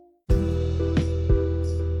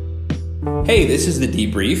Hey, this is The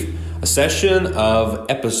Debrief, a session of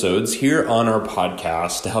episodes here on our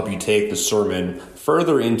podcast to help you take the sermon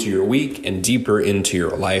further into your week and deeper into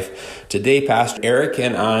your life. Today, Pastor Eric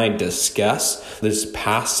and I discuss this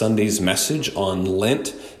past Sunday's message on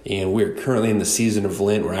Lent, and we're currently in the season of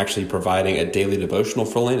Lent. We're actually providing a daily devotional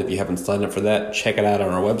for Lent. If you haven't signed up for that, check it out on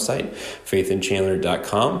our website,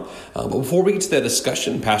 faithinchandler.com. But before we get to that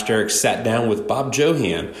discussion, Pastor Eric sat down with Bob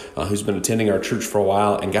Johan, who's been attending our church for a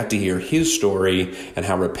while, and got to hear his story and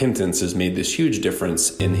how repentance has made this huge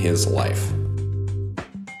difference in his life.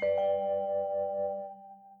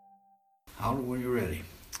 When you're ready.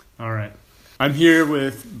 All right. I'm here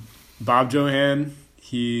with Bob Johan.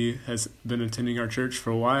 He has been attending our church for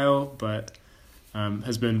a while, but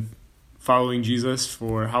has been following Jesus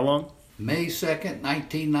for how long? May 2nd,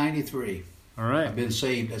 1993. All right. I've been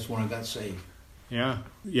saved. That's when I got saved. Yeah,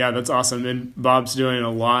 that's awesome. And Bob's doing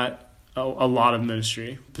a lot of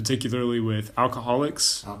ministry, particularly with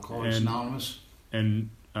Alcoholics Anonymous. And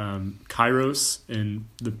Kairos in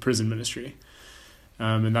the prison ministry.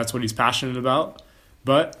 And that's what he's passionate about.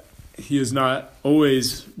 But he has not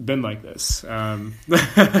always been like this, to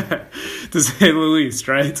say the least,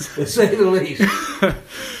 right? To say the least.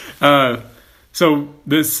 So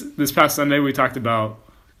this past Sunday, we talked about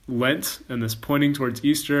Lent and this pointing towards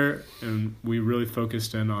Easter, and we really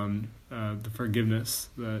focused in on the forgiveness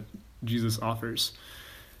that Jesus offers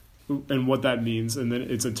and what that means, and then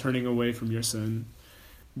it's a turning away from your sin.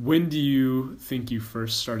 When do you think you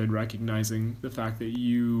first started recognizing the fact that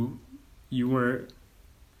you weren't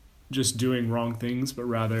just doing wrong things, but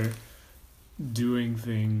rather doing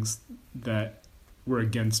things that were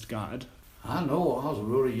against God? I know I was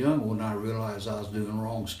really young when I realized I was doing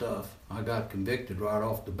wrong stuff. I got convicted right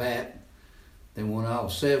off the bat. Then when I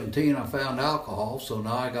was 17, I found alcohol, so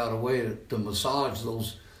now I got a way to massage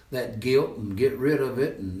that guilt and get rid of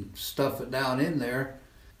it and stuff it down in there.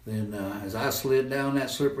 Then as I slid down that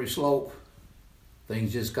slippery slope,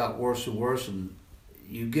 things just got worse and worse, and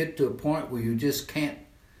you get to a point where you just can't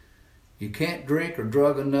drink or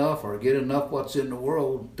drug enough or get enough what's in the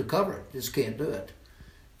world to cover it. Just can't do it.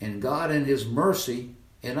 And God in His mercy,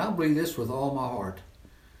 and I believe this with all my heart,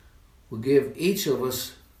 will give each of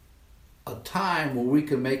us a time where we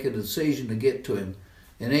can make a decision to get to Him.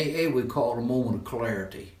 In AA, we call it a moment of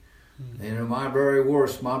clarity. Mm-hmm. And in my very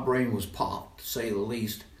worst, my brain was popped, to say the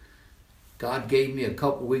least. God gave me a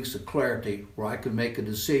couple weeks of clarity where I could make a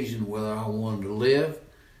decision whether I wanted to live,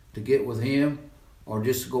 to get with Him, or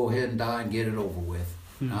just to go ahead and die and get it over with.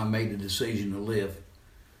 Mm. I made the decision to live.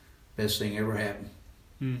 Best thing ever happened.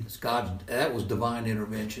 It's that was divine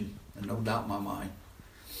intervention, and no doubt in my mind.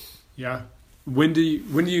 Yeah. When do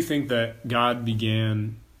you think that God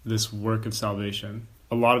began this work of salvation?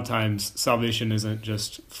 A lot of times salvation isn't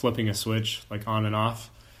just flipping a switch like on and off,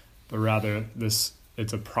 but rather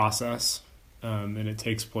it's a process, and it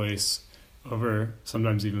takes place over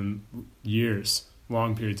sometimes even years,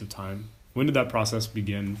 long periods of time. When did that process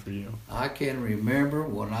begin for you? I can remember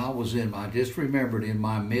when I just remembered in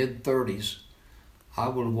my mid-30s, I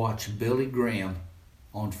would watch Billy Graham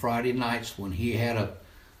on Friday nights when he had a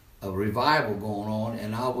revival going on,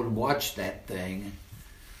 and I would watch that thing,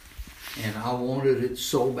 and I wanted it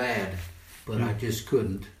so bad, but I just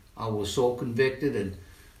couldn't. I was so convicted, and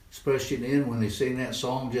especially then when they sing that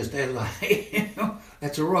song just as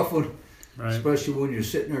that's a rough one. Right. Especially when you're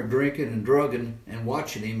sitting there drinking and drugging and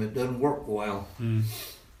watching him, it doesn't work well.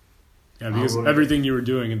 Yeah, because everything you were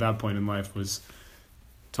doing at that point in life was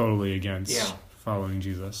totally against following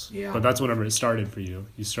Jesus. Yeah. But that's whenever it started for you.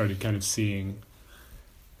 You started kind of seeing.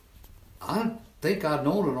 I think I'd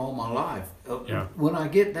known it all my life. When I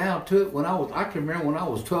get down to it, I can remember when I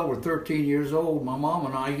was 12 or 13 years old, my mom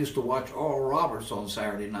and I used to watch Oral Roberts on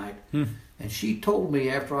Saturday night. And she told me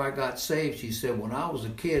after I got saved, she said, when I was a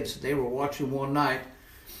kid, they were watching one night,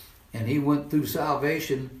 and he went through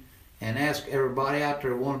salvation and asked everybody out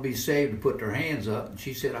there who wanted to be saved to put their hands up. And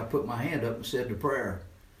she said, I put my hand up and said the prayer.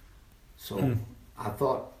 So I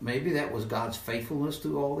thought maybe that was God's faithfulness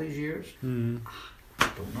through all these years. I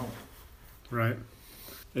don't know. Right.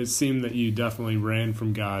 It seemed that you definitely ran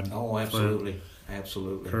from God. Oh, absolutely.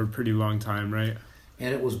 Absolutely. For a pretty long time, right?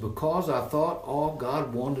 And it was because I thought all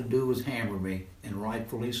God wanted to do was hammer me, and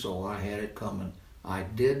rightfully so. I had it coming. I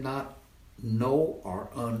did not know or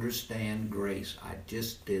understand grace. I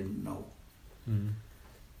just didn't know.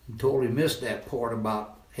 Totally missed that part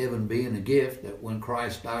about heaven being a gift, that when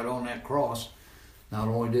Christ died on that cross, not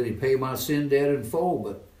only did He pay my sin debt in full,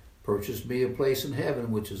 but purchased me a place in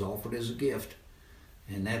heaven, which is offered as a gift.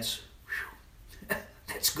 And that's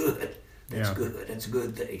good. That's good. That's a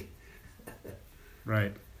good thing.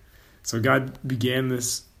 Right. So God began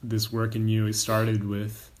this work in you. It started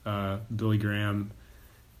with Billy Graham,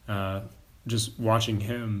 just watching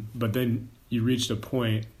him, but then you reached a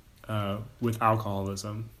point with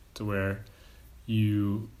alcoholism to where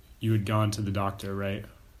you had gone to the doctor, right?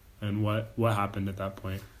 And what happened at that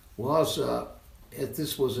point? Well, if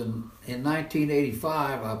this was in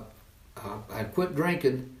 1985, I quit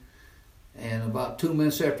drinking, and about 2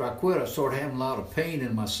 minutes after I quit, I started having a lot of pain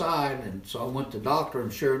in my side, and so I went to the doctor,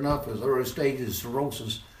 and sure enough, it was early stages of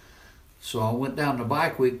cirrhosis. So I went down to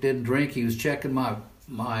Bike Week, didn't drink. He was checking my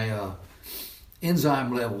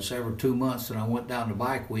enzyme levels every 2 months, and I went down to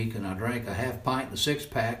Bike Week, and I drank a half pint and a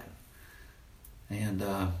six-pack, and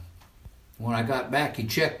when I got back, he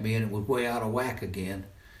checked me, and it was way out of whack again.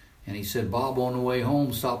 And he said, Bob, on the way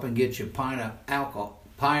home, stop and get you a pint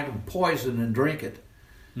of poison and drink it.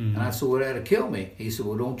 Mm-hmm. And I said, well, that'll kill me. He said,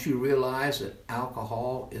 well, don't you realize that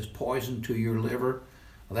alcohol is poison to your liver?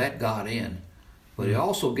 Well, that got in. But he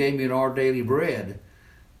also gave me an Our Daily Bread.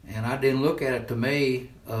 And I didn't look at it till May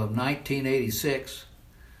of 1986,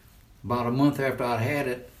 about a month after I'd had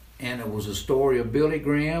it. And it was a story of Billy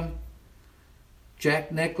Graham,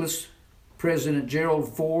 Jack Nicklaus, President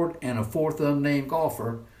Gerald Ford, and a fourth unnamed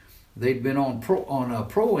golfer. They'd been on a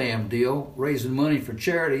Pro-Am deal, raising money for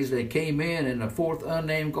charities. They came in, and the fourth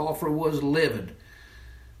unnamed golfer was livid.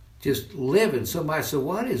 Just livid. Somebody said,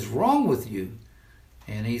 what is wrong with you?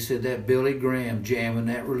 And he said, that Billy Graham jamming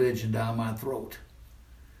that religion down my throat.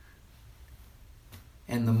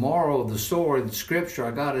 And the moral of the story, the scripture,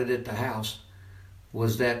 I got it at the house,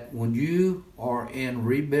 was that when you are in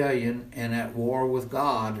rebellion and at war with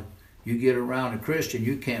God, you get around a Christian,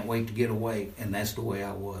 you can't wait to get away. And that's the way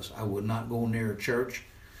I was. I would not go near a church.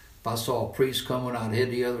 If I saw a priest coming, I'd head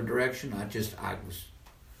the other direction. I was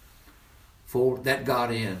full. That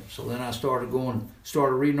got in. So then I started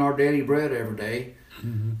reading Our Daily Bread every day.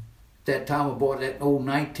 Mm-hmm. At that time, I bought that old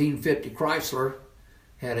 1950 Chrysler.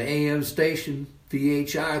 Had an AM station,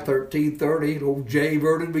 VHI 1330. Old J.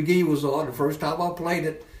 Vernon McGee was on the first time I played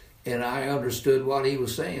it. And I understood what he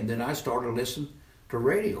was saying. Then I started listening to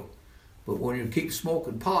radio. But when you keep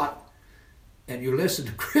smoking pot and you listen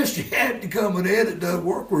to Christianity coming in, it doesn't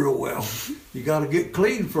work real well. You got to get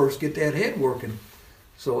clean first, get that head working.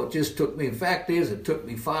 So it just took me, the fact is, it took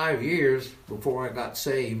me 5 years before I got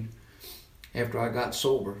saved, after I got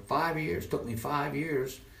sober. 5 years, took me 5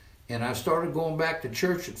 years. And I started going back to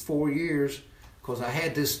church at 4 years because I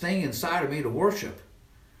had this thing inside of me to worship.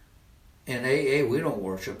 In AA, we don't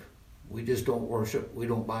worship. We just don't worship. We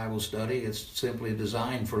don't Bible study. It's simply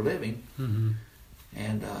designed for living. Mm-hmm.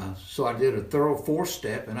 And so I did a thorough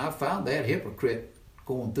 4-step, and I found that hypocrite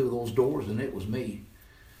going through those doors, and it was me.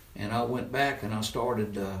 And I went back, and I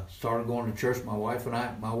started going to church. My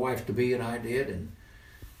wife-to-be and I did, and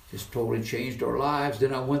just totally changed our lives.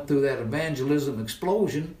 Then I went through that evangelism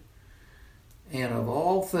explosion, and of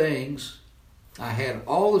all things, I had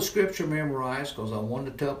all the scripture memorized because I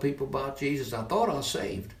wanted to tell people about Jesus. I thought I was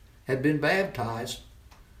saved. Had been baptized,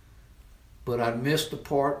 but I missed the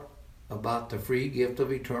part about the free gift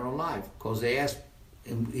of eternal life because they asked,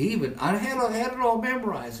 and I had it all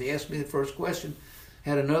memorized. They asked me the first question.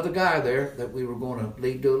 Had another guy there that we were going to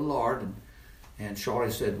lead to the Lord, and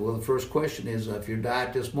Charlie said, well, the first question is, if you die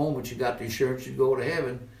at this moment, you got the assurance you go to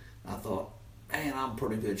heaven. I thought, man, I'm in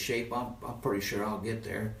pretty good shape. I'm pretty sure I'll get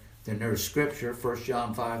there. Then there's scripture, 1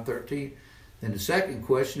 John 5:13. Then the second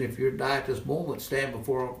question, if you die at this moment, stand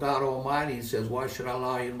before God Almighty, he says, why should I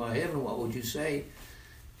allow you in my heaven? What would you say?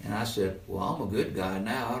 And I said, well, I'm a good guy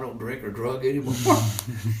now. I don't drink or drug anymore.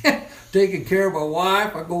 Taking care of my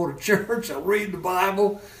wife. I go to church. I read the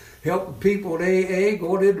Bible. Helping people in AA,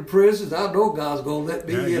 going into prisons. I know God's going to let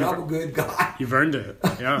me in. I'm a good guy. You've earned it.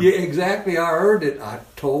 Yeah. Yeah, exactly. I earned it. I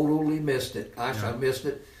totally missed it. I missed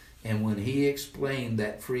it. And when he explained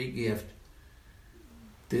that free gift,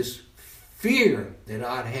 this fear that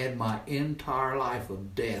I'd had my entire life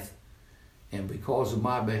of death, and because of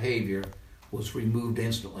my behavior, was removed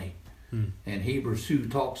instantly. And Hebrews 2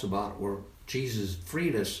 talks about it, where Jesus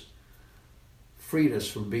freed us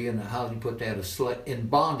from being, how do you put that, in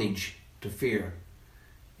bondage to fear.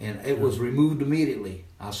 And it was removed immediately.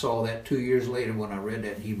 I saw that 2 years later when I read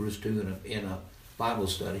that in Hebrews 2 in a Bible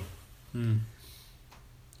study.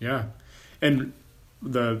 Yeah. And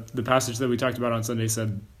the passage that we talked about on Sunday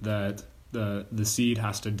said that the seed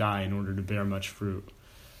has to die in order to bear much fruit.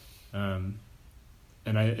 And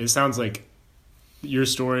it sounds like your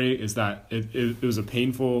story is that it was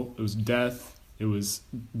it was death. It was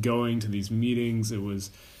going to these meetings. It was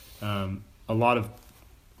a lot of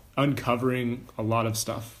uncovering a lot of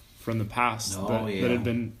stuff from the past that had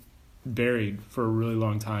been buried for a really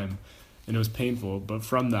long time. And it was painful. But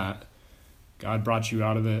from that, God brought you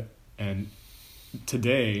out of it, and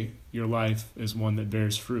today your life is one that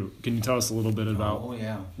bears fruit. Can you tell us a little bit about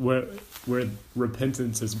where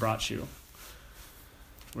repentance has brought you,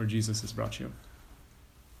 where Jesus has brought you?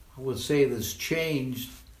 I would say this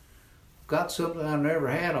changed. Got something I never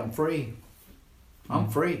had. I'm free. I'm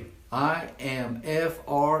free. I am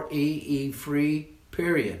free, free,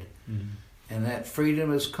 period. Mm-hmm. And that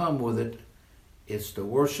freedom has come with it. It's to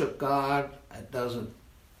worship God.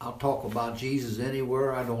 I'll talk about Jesus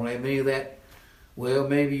anywhere. I don't have any of that. Well,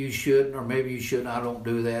 maybe you shouldn't, or maybe you shouldn't. I don't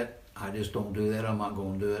do that. I just don't do that. I'm not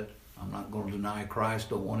going to do it. I'm not going to deny Christ.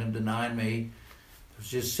 Don't want him denying me. There's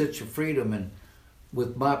just such a freedom. And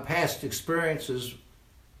with my past experiences,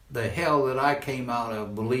 the hell that I came out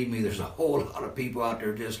of, believe me, there's a whole lot of people out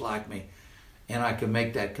there just like me. And I can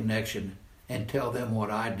make that connection and tell them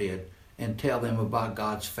what I did and tell them about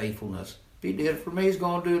God's faithfulness. If he did it for me, he's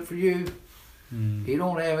going to do it for you. He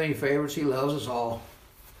don't have any favorites. He loves us all.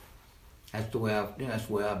 That's the way I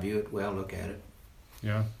view it, the way I look at it.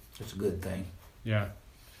 Yeah. It's a good thing. Yeah.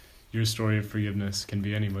 Your story of forgiveness can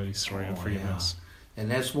be anybody's story of forgiveness. Yeah. And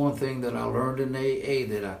that's one thing that I learned in AA,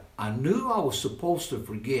 that I knew I was supposed to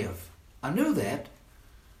forgive. I knew that,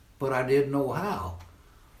 but I didn't know how.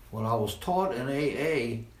 Well, I was taught in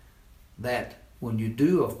AA that when you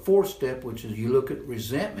do a fourth step, which is you look at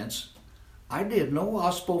resentments, I didn't know I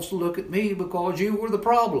was supposed to look at me because you were the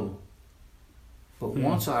problem. But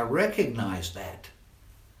once I recognized that,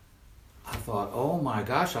 I thought, oh my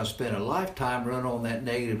gosh, I spent a lifetime running on that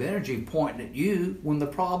negative energy pointing at you when the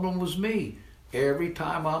problem was me. Every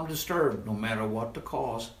time I'm disturbed, no matter what the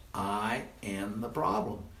cause, I am the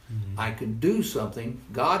problem. Mm-hmm. I can do something.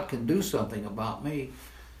 God can do something about me.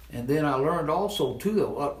 And then I learned also, too, that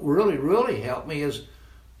what really, really helped me is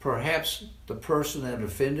perhaps the person that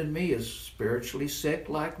offended me is spiritually sick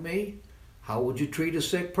like me. How would you treat a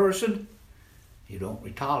sick person? You don't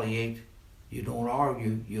retaliate. You don't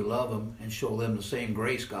argue. You love them and show them the same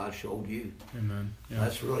grace God showed you. Amen. Yeah.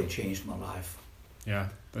 That's really changed my life. Yeah,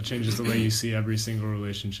 that changes the way you see every single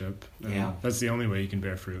relationship. And yeah. That's the only way you can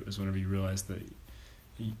bear fruit, is whenever you realize that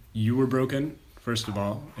you were broken, first of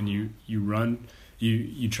all, and you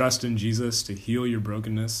trust in Jesus to heal your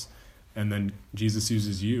brokenness, and then Jesus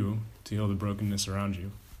uses you to heal the brokenness around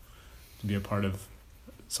you, to be a part of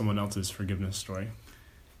someone else's forgiveness story.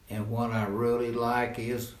 And what I really like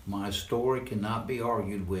is my story cannot be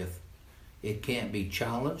argued with. It can't be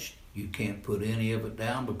challenged. You can't put any of it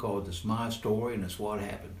down because it's my story and it's what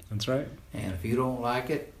happened. That's right. And if you don't like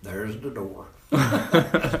it, there's the door.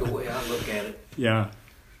 That's the way I look at it. Yeah.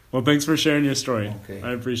 Well, thanks for sharing your story. Okay.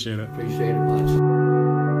 I appreciate it. Appreciate it much.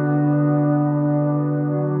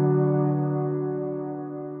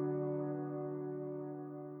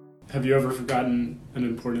 Have you ever forgotten an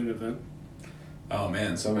important event? Oh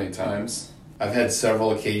man, so many times. I've had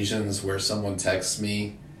several occasions where someone texts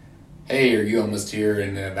me, hey, are you almost here?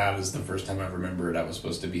 And that was the first time I remembered I was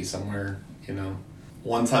supposed to be somewhere, you know.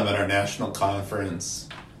 One time at our national conference,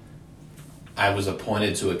 I was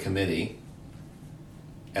appointed to a committee,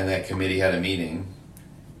 and that committee had a meeting.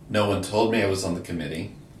 No one told me I was on the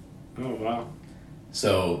committee. Oh, wow.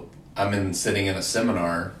 So I'm sitting in a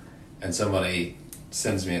seminar, and somebody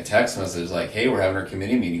sends me a text message like, hey, we're having our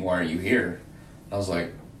committee meeting, why aren't you here? And I was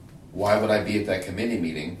like, why would I be at that committee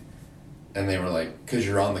meeting? And they were like, because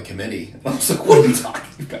you're on the committee. And I was like, what are you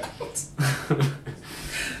talking about?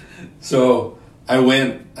 So I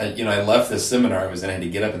went, I left this seminar I had to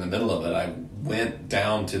get up in the middle of it. I went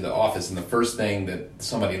down to the office, and the first thing that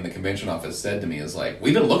somebody in the convention office said to me is like,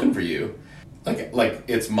 we've been looking for you. Like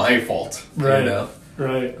it's my fault. Right. You know?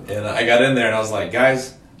 Right. And I got in there and I was like,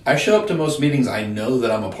 guys, I show up to most meetings I know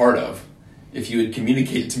that I'm a part of. If you had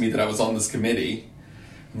communicated to me that I was on this committee.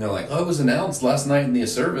 And they're like, oh, it was announced last night in the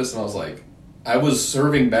service. And I was like, I was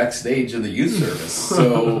serving backstage in the youth service,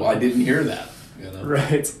 so I didn't hear that. You know?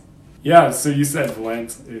 Right. Yeah, so you said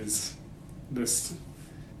Lent is this,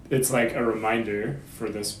 it's like a reminder for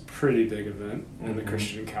this pretty big event in the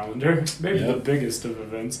Christian calendar. Maybe the biggest of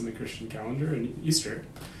events in the Christian calendar, and Easter.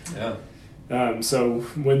 Yeah. So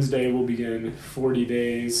Wednesday will begin 40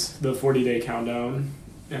 days, the 40-day countdown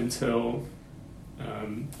until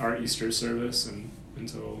our Easter service and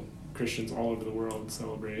until Christians all over the world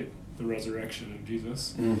celebrate the resurrection of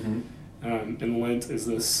Jesus. Mm-hmm. And Lent is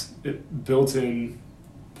this built-in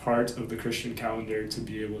part of the Christian calendar to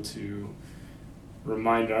be able to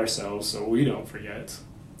remind ourselves so we don't forget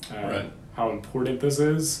how important this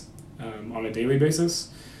is on a daily basis,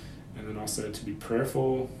 and then also to be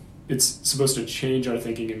prayerful. It's supposed to change our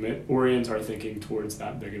thinking and orient our thinking towards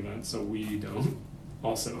that big event so we don't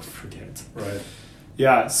also forget. Right.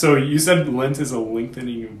 Yeah, so you said Lent is a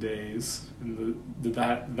lengthening of days, and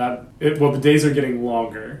the days are getting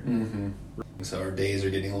longer. Mm-hmm. So our days are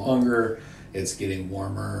getting longer, it's getting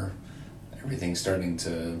warmer, everything's starting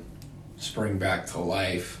to spring back to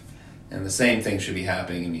life, and the same thing should be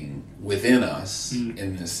happening, within us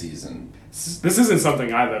in this season. This isn't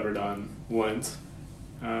something I've ever done, Lent.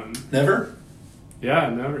 Never? Yeah,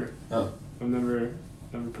 never. Oh. I've never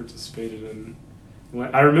participated in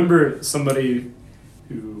Lent. I remember somebody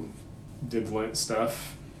who did Lent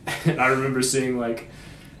stuff, and I remember seeing like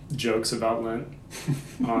jokes about Lent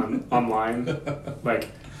online. Like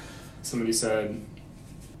somebody said,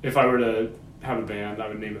 if I were to have a band, I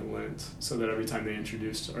would name it Lent, so that every time they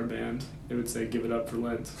introduced our band, they would say, "Give it up for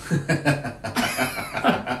Lent."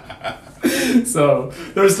 So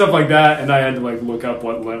there was stuff like that, and I had to like look up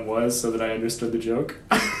what Lent was so that I understood the joke.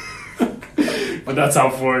 But that's how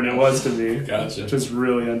foreign it was to me. Gotcha. Just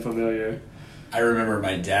really unfamiliar. I remember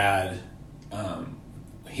my dad,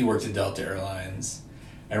 he worked at Delta Airlines.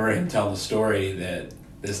 I remember him telling the story that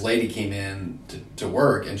this lady came in to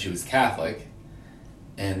work, and she was Catholic,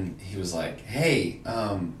 and he was like, "Hey,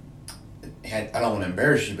 I don't want to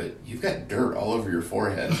embarrass you, but you've got dirt all over your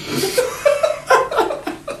forehead."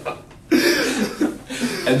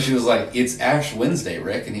 And she was like, "It's Ash Wednesday,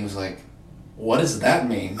 Rick." And he was like, "What does that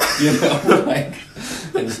mean?" You know, like,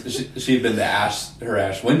 and she'd been to her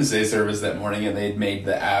Ash Wednesday service that morning, and they'd made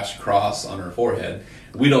the ash cross on her forehead.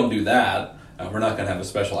 We don't do that. We're not going to have a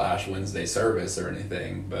special Ash Wednesday service or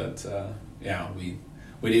anything, but yeah, we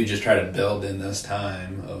do just try to build in this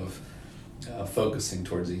time of focusing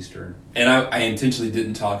towards Easter. And I intentionally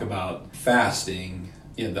didn't talk about fasting.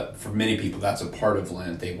 You know, for many people, that's a part of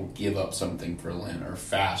Lent. They will give up something for Lent or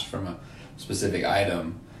fast from a specific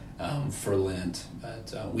item for Lent.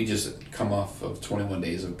 But we just come off of 21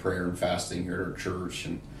 days of prayer and fasting here at our church.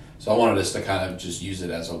 And so I wanted us to kind of just use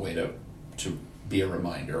it as a way to be a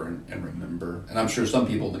reminder and remember. And I'm sure some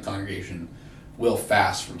people in the congregation will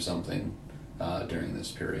fast from something during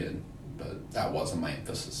this period, but that wasn't my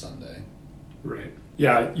emphasis Sunday. Right.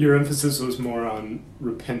 Yeah, your emphasis was more on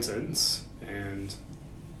repentance, and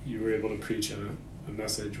you were able to preach a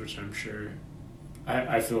message, which I'm sure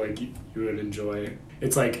I feel like you would enjoy.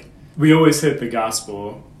 It's like we always hit the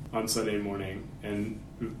gospel on Sunday morning,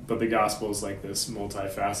 but the gospel is like this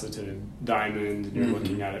multifaceted diamond, and you're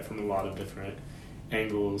looking at it from a lot of different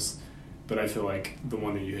angles. But I feel like the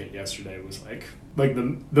one that you hit yesterday was like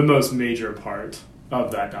the most major part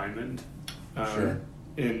of that diamond. Sure.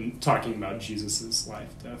 In talking about Jesus'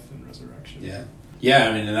 life, death, and resurrection. Yeah,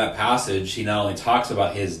 I mean, in that passage, he not only talks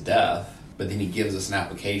about his death, but then he gives us an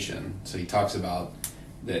application. So he talks about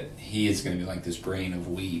that he is going to be like this grain of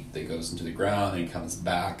wheat that goes into the ground and comes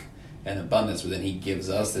back in abundance. But then he gives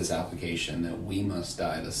us this application that we must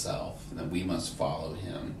die to self and that we must follow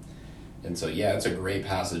him. And so, yeah, it's a great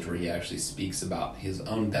passage where he actually speaks about his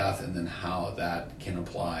own death and then how that can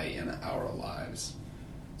apply in our lives.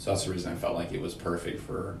 So that's the reason I felt like it was perfect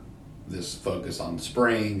for this focus on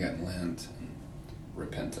spring and Lent and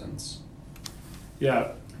repentance.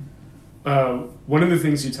 Yeah. One of the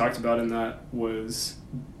things you talked about in that was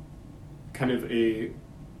kind of a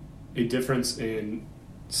difference in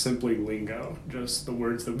simply lingo, just the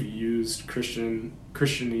words that we used,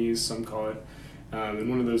 Christianese, some call it. And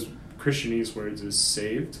one of those Christianese words is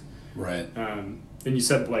saved. Right. And you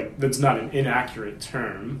said, like, that's not an inaccurate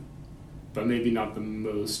term, but maybe not the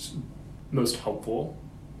most helpful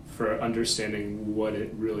for understanding what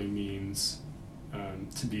it really means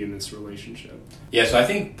to be in this relationship. Yeah, so I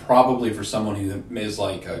think probably for someone who is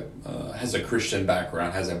like has a Christian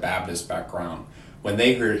background, has a Baptist background, when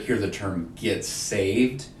they hear the term "get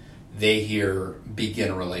saved," they hear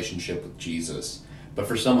begin a relationship with Jesus. But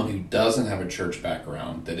for someone who doesn't have a church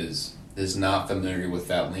background, that is not familiar with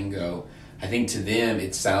that lingo, I think to them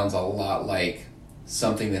it sounds a lot like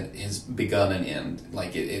something that has begun and end.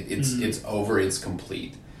 Like it's over, it's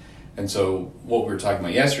complete. And so what we were talking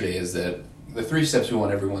about yesterday is that the 3 steps we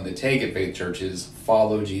want everyone to take at Faith Church is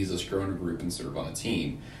follow Jesus, grow in a group, and serve on a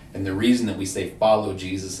team. And the reason that we say follow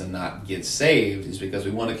Jesus and not get saved is because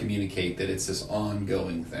we want to communicate that it's this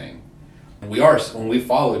ongoing thing. And when we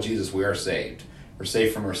follow Jesus, we are saved. We're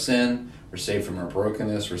saved from our sin, we're saved from our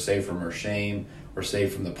brokenness, we're saved from our shame, we're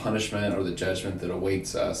saved from the punishment or the judgment that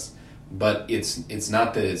awaits us. But it's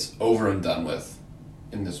not that it's over and done with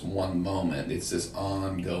in this one moment. It's this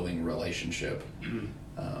ongoing relationship.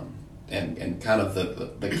 And kind of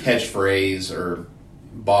the catchphrase or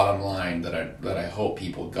bottom line that I hope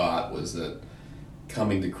people got was that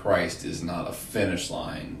coming to Christ is not a finish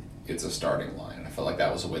line, it's a starting line. And I felt like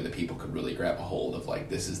that was a way that people could really grab a hold of, like,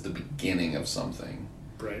 this is the beginning of something.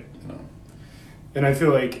 Right. You know. And I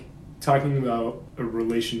feel like talking about a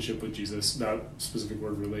relationship with Jesus, that specific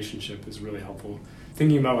word relationship, is really helpful.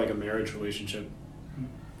 Thinking about like a marriage relationship,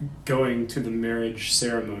 going to the marriage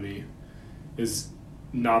ceremony is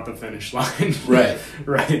not the finish line. Right.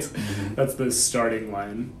 Right. Mm-hmm. That's the starting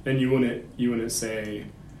line. And you wouldn't say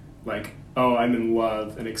like, oh, I'm in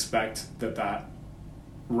love, and expect that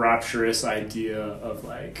rapturous idea of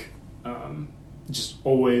like just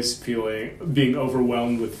always being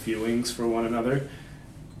overwhelmed with feelings for one another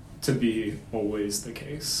to be always the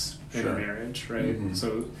case in a marriage, right? Mm-hmm.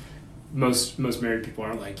 So most married people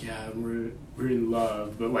aren't like, yeah, we're in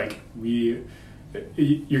love, but like you're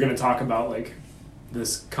going to talk about like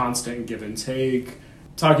this constant give and take.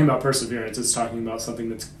 Talking about perseverance, it's talking about something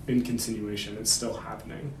that's in continuation. It's still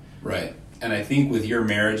happening. Right. And I think with your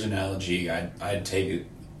marriage analogy, I'd take it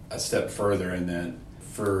a step further in that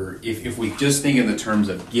if we just think in the terms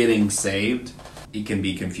of getting saved, it can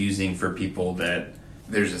be confusing for people that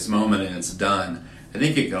there's this moment and it's done. I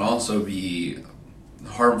think it can also be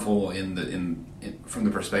harmful from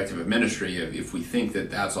the perspective of ministry. If we think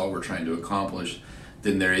that that's all we're trying to accomplish,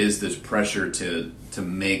 then there is this pressure to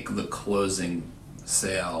make the closing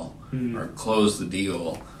sale or close the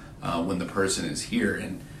deal when the person is here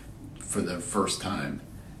and for the first time.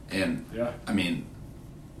 And I mean,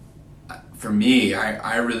 for me,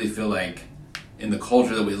 I really feel like in the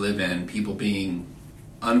culture that we live in, people being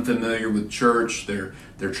unfamiliar with church, they're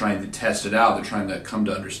trying to test it out, they're trying to come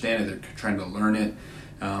to understand it, they're trying to learn it.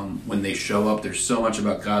 When they show up, there's so much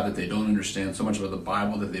about God that they don't understand, so much about the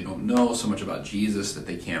Bible that they don't know, so much about Jesus that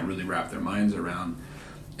they can't really wrap their minds around.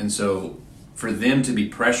 And so for them to be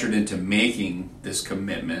pressured into making this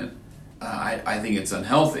commitment, I think it's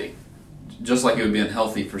unhealthy. Just like it would be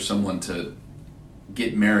unhealthy for someone to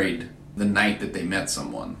get married the night that they met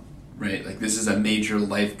someone, right? Like this is a major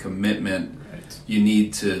life commitment. Right. You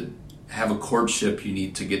need to have a courtship. You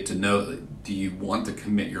need to get to know, do you want to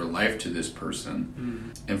commit your life to this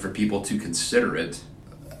person? And for people to consider it,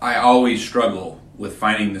 I always struggle with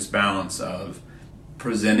finding this balance of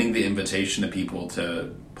presenting the invitation to people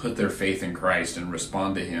to put their faith in Christ and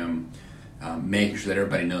respond to Him, making sure that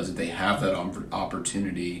everybody knows that they have that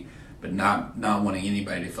opportunity, but not wanting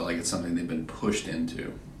anybody to feel like it's something they've been pushed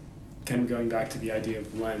into. Kind of going back to the idea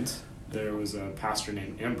of Lent, there was a pastor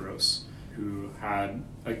named Ambrose who had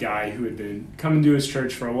a guy who had been coming to his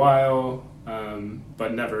church for a while,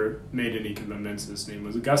 but never made any commitments. His name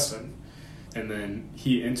was Augustine. And then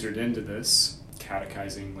he entered into this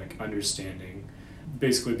catechizing, like understanding,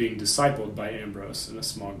 basically being discipled by Ambrose in a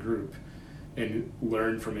small group, and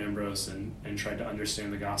learned from Ambrose and tried to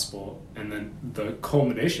understand the gospel. And then the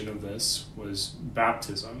culmination of this was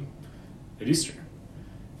baptism at Easter.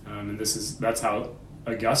 And that's how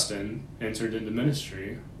Augustine entered into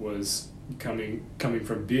ministry, was coming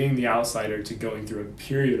from being the outsider to going through a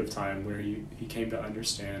period of time where he came to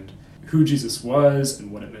understand who Jesus was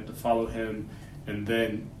and what it meant to follow him, and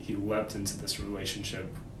then he leapt into this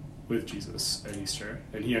relationship with Jesus at Easter,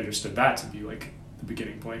 and he understood that to be like the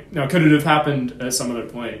beginning point. Now, could it have happened at some other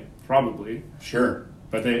point? Probably. Sure.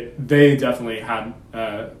 But they definitely had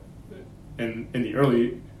in the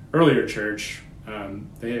earlier church,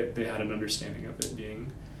 they had an understanding of it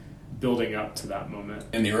being building up to that moment.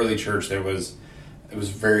 In the early church, it was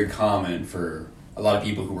very common for a lot of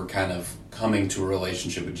people who were kind of coming to a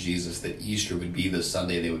relationship with Jesus that Easter would be the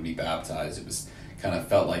Sunday they would be baptized. It was kind of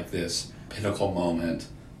felt like this pinnacle moment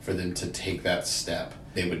for them to take that step.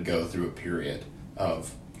 They would go through a period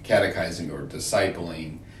of catechizing or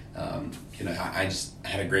discipling. I just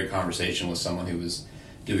had a great conversation with someone who was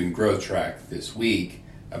doing Growth Track this week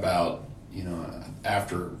about,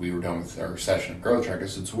 after we were done with our session of Growth Track, I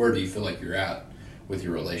said, so where do you feel like you're at with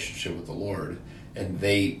your relationship with the Lord? And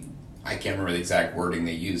I can't remember the exact wording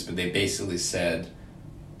they used, but they basically said,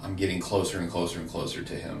 I'm getting closer and closer and closer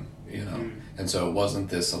to Him, And so it wasn't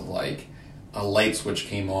this of like a light switch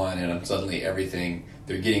came on and suddenly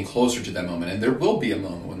they're getting closer to that moment. And there will be a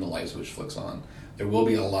moment when the light switch flicks on. There will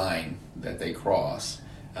be a line that they cross,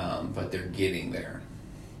 but they're getting there,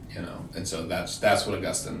 And so that's what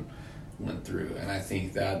Augustine went through. And I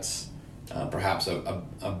think that's perhaps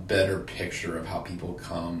a better picture of how people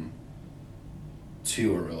come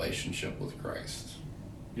to a relationship with Christ.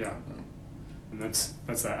 Yeah. And that's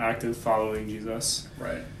that active following Jesus.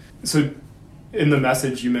 Right. So in the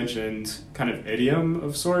message you mentioned kind of idiom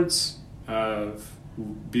of sorts of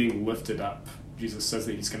being lifted up. Jesus says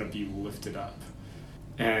that He's going to be lifted up.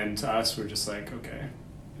 And to us, we're just like, okay,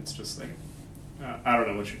 it's just like I don't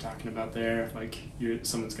know what you're talking about there. Like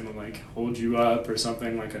someone's gonna like hold you up or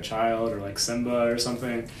something, like a child or like Simba or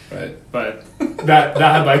something. Right. But that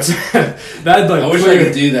had like that had like. I wish I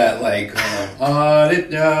could do that, like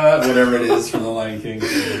whatever it is from the Lion King.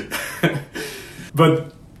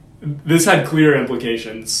 But this had clear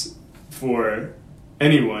implications for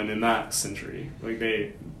anyone in that century. Like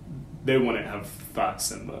they wouldn't have thought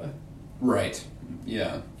Simba. Right.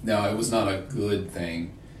 Yeah. No, it was not a good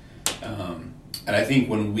thing. And I think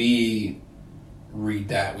when we read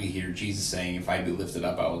that, we hear Jesus saying, if I be lifted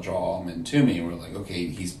up, I will draw all men to me. And we're like, okay,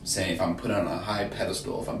 he's saying if I'm put on a high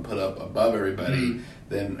pedestal, if I'm put up above everybody,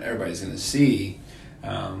 then everybody's going to see.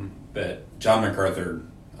 But John MacArthur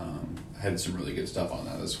had some really good stuff on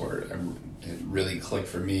that. That's where it really clicked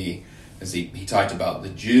for me, as he talked about the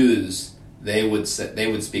Jews. They would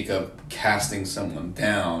speak of casting someone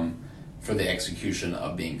down for the execution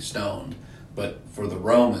of being stoned. But for the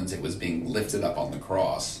Romans, it was being lifted up on the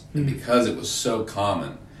cross. And because it was so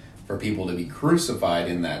common for people to be crucified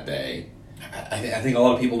in that day, I think a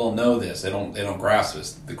lot of people don't know this. They don't grasp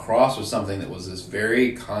this. The cross was something that was this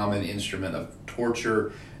very common instrument of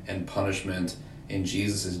torture and punishment in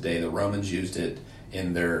Jesus' day. The Romans used it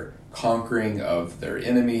in their conquering of their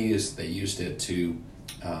enemies. They used it to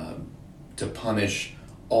punish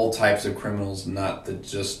all types of criminals, not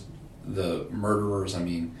just the murderers. I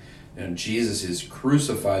mean, Jesus is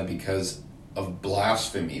crucified because of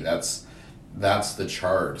blasphemy. That's the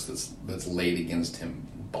charge that's laid against him.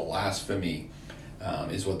 Blasphemy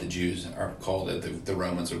is what the Jews are called it. The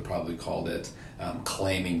Romans would probably called it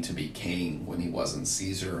claiming to be king when he wasn't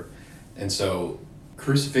Caesar. And so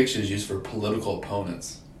crucifixion is used for political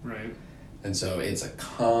opponents. Right. And so it's a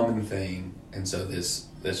common thing. And so this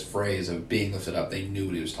phrase of being lifted up, they knew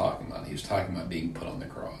what he was talking about. He was talking about being put on the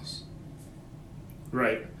cross.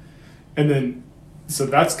 Right. And then, so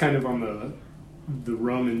that's kind of on the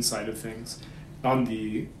Roman side of things. On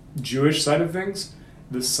the Jewish side of things,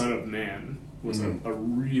 the Son of Man was a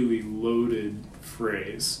really loaded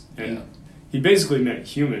phrase. And he basically meant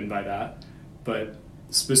human by that. But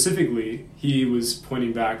specifically, he was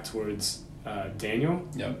pointing back towards Daniel.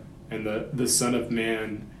 Yep. And the Son of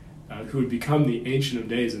Man who would become the Ancient of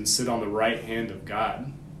Days and sit on the right hand of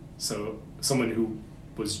God. So someone who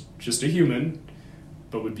was just a human,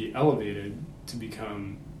 but would be elevated to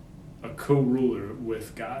become a co-ruler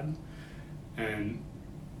with God. And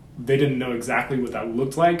they didn't know exactly what that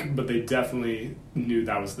looked like, but they definitely knew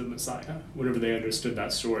that was the Messiah, whenever they understood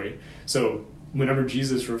that story. So whenever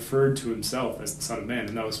Jesus referred to himself as the Son of Man,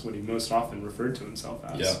 and that was what he most often referred to himself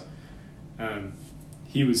as,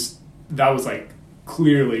 that was like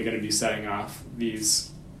clearly going to be setting off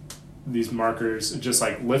these markers. Just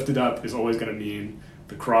like lifted up is always going to mean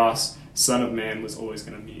the cross. Son of Man was always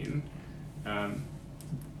going to mean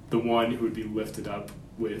the one who would be lifted up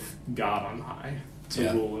with God on high to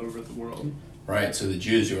rule over the world. Right, so the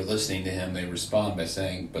Jews who are listening to him, they respond by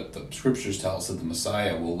saying, but the scriptures tell us that the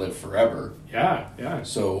Messiah will live forever. Yeah.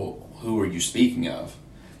 So who are you speaking of?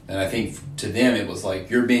 And I think to them it was like,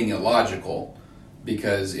 you're being illogical,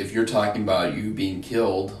 because if you're talking about you being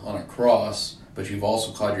killed on a cross, but you've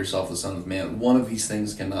also called yourself the Son of Man, one of these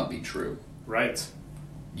things cannot be true. Right.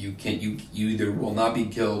 You either will not be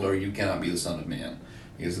killed or you cannot be the Son of Man.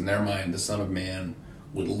 Because in their mind, the Son of Man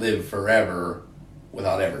would live forever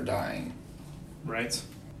without ever dying. Right.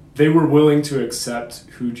 They were willing to accept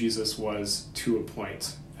who Jesus was to a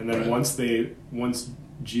point. And then once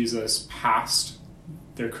Jesus passed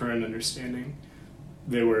their current understanding,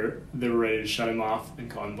 they were ready to shut him off and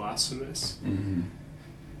call him blasphemous. Mm-hmm.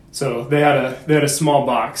 So they had a small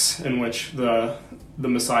box in which the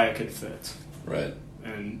Messiah could fit. Right.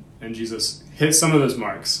 And Jesus hit some of those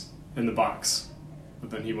marks in the box,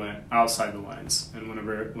 but then he went outside the lines. And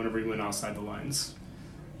whenever he went outside the lines,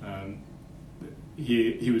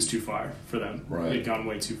 he was too far for them. Right. He'd gone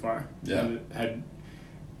way too far. Yeah. And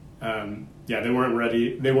they weren't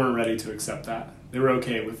ready. They weren't ready to accept that. They were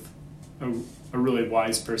okay with a really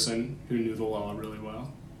wise person who knew the law really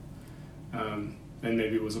well, and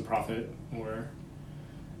maybe was a prophet or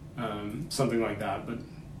something like that, but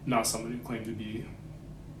not someone who claimed to be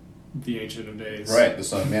the Ancient of Days. Right, the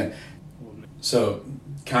Son of Man. So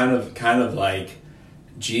kind of like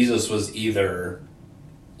Jesus was either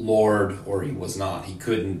Lord or he was not. He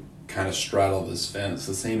couldn't kind of straddle this fence.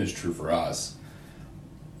 The same is true for us.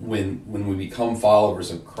 When we become followers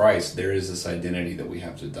of Christ, there is this identity that we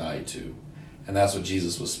have to die to. And that's what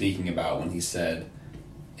Jesus was speaking about when he said,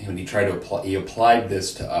 when he tried to apply, he applied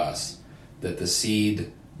this to us, that the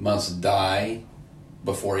seed must die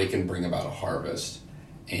before it can bring about a harvest.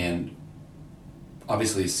 And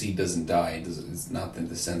obviously a seed doesn't die. It's not in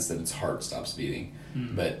the sense that its heart stops beating,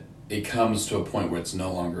 but it comes to a point where it's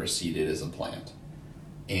no longer a seed, it is a plant.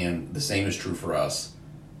 And the same is true for us.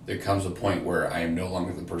 There comes a point where I am no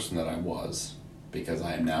longer the person that I was, because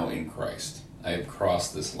I am now in Christ. I have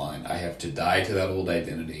crossed this line. I have to die to that old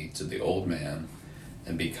identity, to the old man,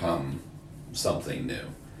 and become something new.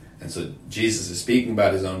 And so Jesus is speaking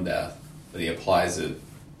about his own death, but he applies it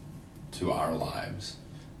to our lives.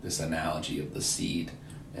 This analogy of the seed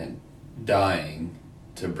and dying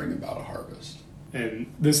to bring about a harvest.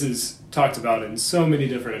 And this is talked about in so many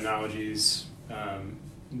different analogies,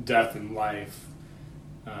 death and life.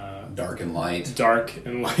 Dark and light. Dark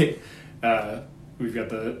and light. We've got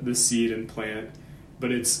the seed and plant,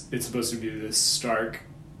 but it's supposed to be this stark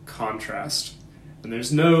contrast. And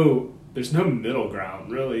there's no middle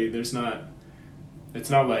ground, really. It's not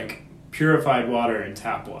like purified water and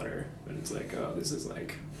tap water. And it's like,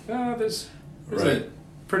 there's Right. a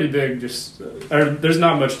pretty big there's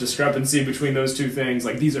not much discrepancy between those two things.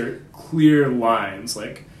 Like, these are clear lines.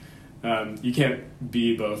 Like, you can't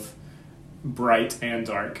be both bright and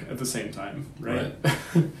dark at the same time, right?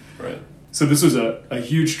 Right. So this was a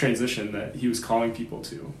huge transition that he was calling people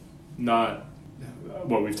to, not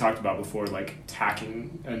what we've talked about before, like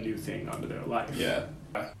tacking a new thing onto their life. Yeah.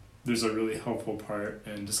 There's a really helpful part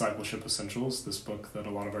in Discipleship Essentials, this book that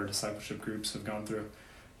a lot of our discipleship groups have gone through,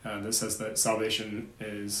 that says that salvation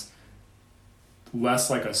is less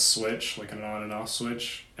like a switch, like an on and off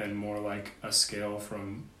switch, and more like a scale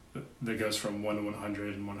that goes from 1 to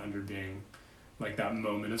 100, and 100 being like that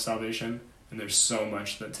moment of salvation. And there's so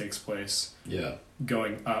much that takes place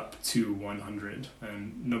going up to 100.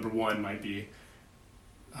 And number 1 might be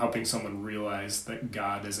helping someone realize that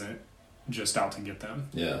God isn't just out to get them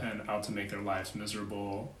and out to make their lives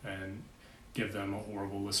miserable and give them a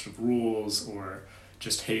horrible list of rules, or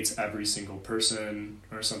just hates every single person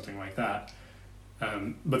or something like that.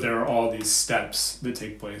 But there are all these steps that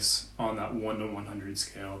take place on that 1 to 100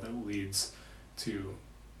 scale that leads to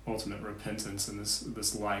ultimate repentance and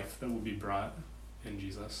this life that will be brought in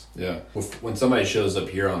Jesus. Yeah. When somebody shows up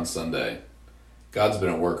here on Sunday, God's been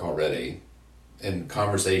at work already in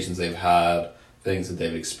conversations they've had, things that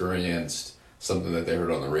they've experienced, something that they heard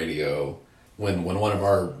on the radio. When one of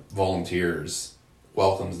our volunteers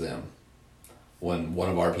welcomes them, when one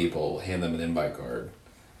of our people hand them an invite card,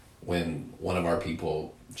 when one of our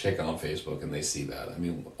people check on Facebook and they see that. I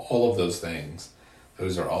mean, all of those things,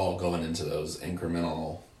 those are all going into those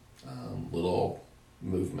incremental little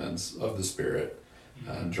movements of the Spirit,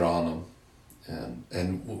 drawing them.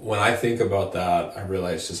 And when I think about that, I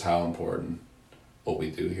realize just how important what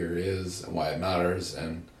we do here is and why it matters,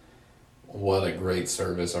 and what a great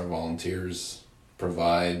service our volunteers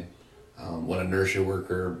provide. When a nursery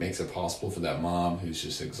worker makes it possible for that mom who's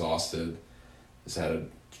just exhausted, has had a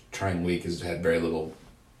trying week, has had very little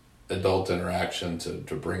adult interaction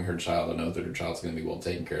to bring her child to know that her child's going to be well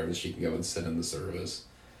taken care of, and she can go and sit in the service.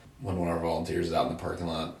 When one of our volunteers is out in the parking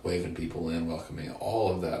lot waving people in, welcoming,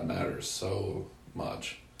 all of that matters so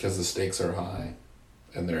much because the stakes are high,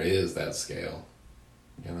 and there is that scale.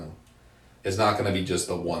 You know, it's not going to be just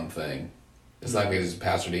the one thing. It's not going to be just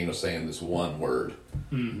Pastor Dino saying this one word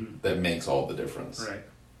that makes all the difference. Right.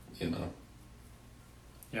 You know.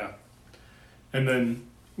 Yeah. And then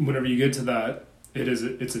whenever you get to that,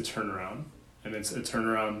 it's a turnaround, and it's a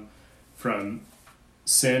turnaround from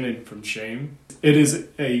sin and from shame. It is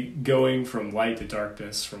a going from light to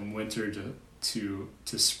darkness, from winter to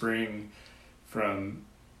spring, from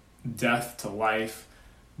death to life,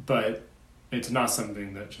 but it's not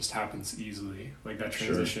something that just happens easily. Like, that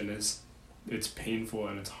transition it's painful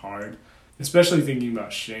and it's hard, especially thinking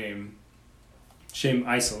about shame. Shame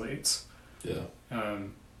isolates. Yeah.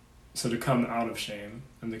 So to come out of shame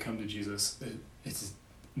and to come to Jesus, it's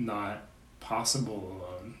not possible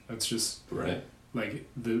alone. It's just right. Like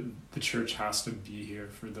the church has to be here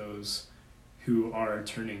for those who are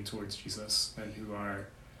turning towards Jesus and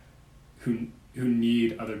who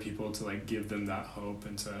need other people to like give them that hope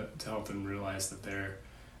and to help them realize that they're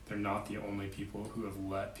not the only people who have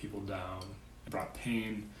let people down, brought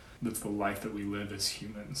pain. That's the life that we live as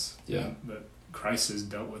humans. Yeah. That Christ has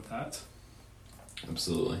dealt with that.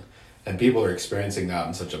 Absolutely. And people are experiencing that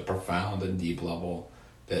on such a profound and deep level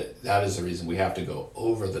that is the reason we have to go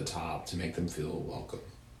over the top to make them feel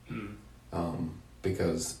welcome.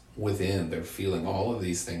 Because within, they're feeling all of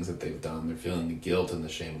these things that they've done. They're feeling the guilt and the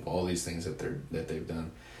shame of all these things that they've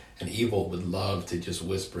done. And evil would love to just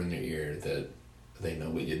whisper in their ear that they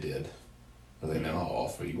know what you did, or they know how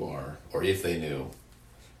awful you are, or if they knew,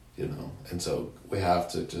 you know. And so we have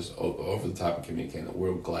to just over the top and communicate that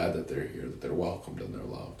we're glad that they're here, that they're welcomed and they're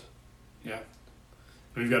loved. Yeah.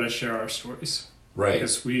 we've got to share our stories. Right.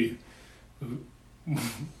 Because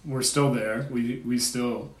we're still there. We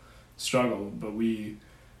still struggle, but we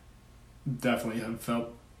definitely have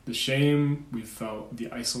felt the shame. We felt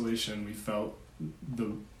the isolation. We felt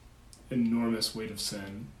the enormous weight of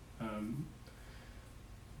sin.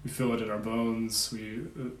 We feel it in our bones.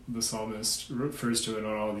 The psalmist refers to it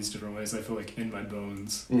on all these different ways. I feel like in my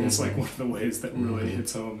bones. Mm-hmm. It's like one of the ways that really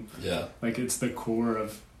hits home. Yeah. Like it's the core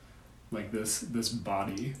of like this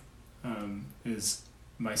body is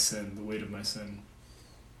my sin, the weight of my sin.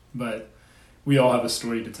 But we all have a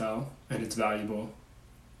story to tell, and it's valuable.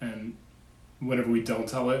 And whenever we don't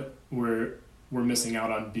tell it, we're missing out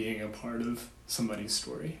on being a part of somebody's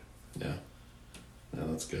story. Yeah. Yeah,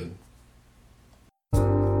 that's good.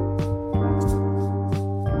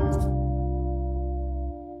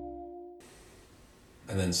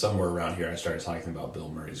 And then somewhere around here, I started talking about Bill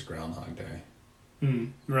Murray's Groundhog Day.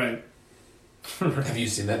 Right. Have you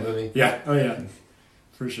seen that movie? Yeah. Oh, yeah.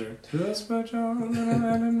 For sure. Just put your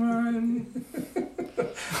hand in mine.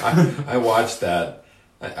 I watched that.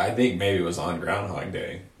 I think maybe it was on Groundhog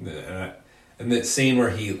Day. And that scene where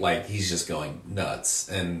he's just going nuts,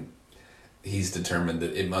 and he's determined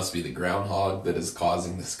that it must be the groundhog that is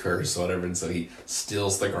causing this curse or whatever, and so he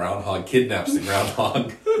steals the groundhog, kidnaps the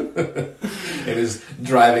groundhog, and is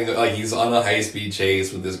driving, like he's on a high-speed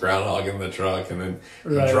chase with this groundhog in the truck, and then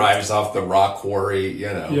he drives off the rock quarry, you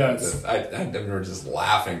know. Yes. I remember just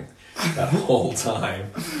laughing that whole time,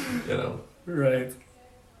 you know. Right.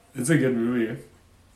 It's a good movie.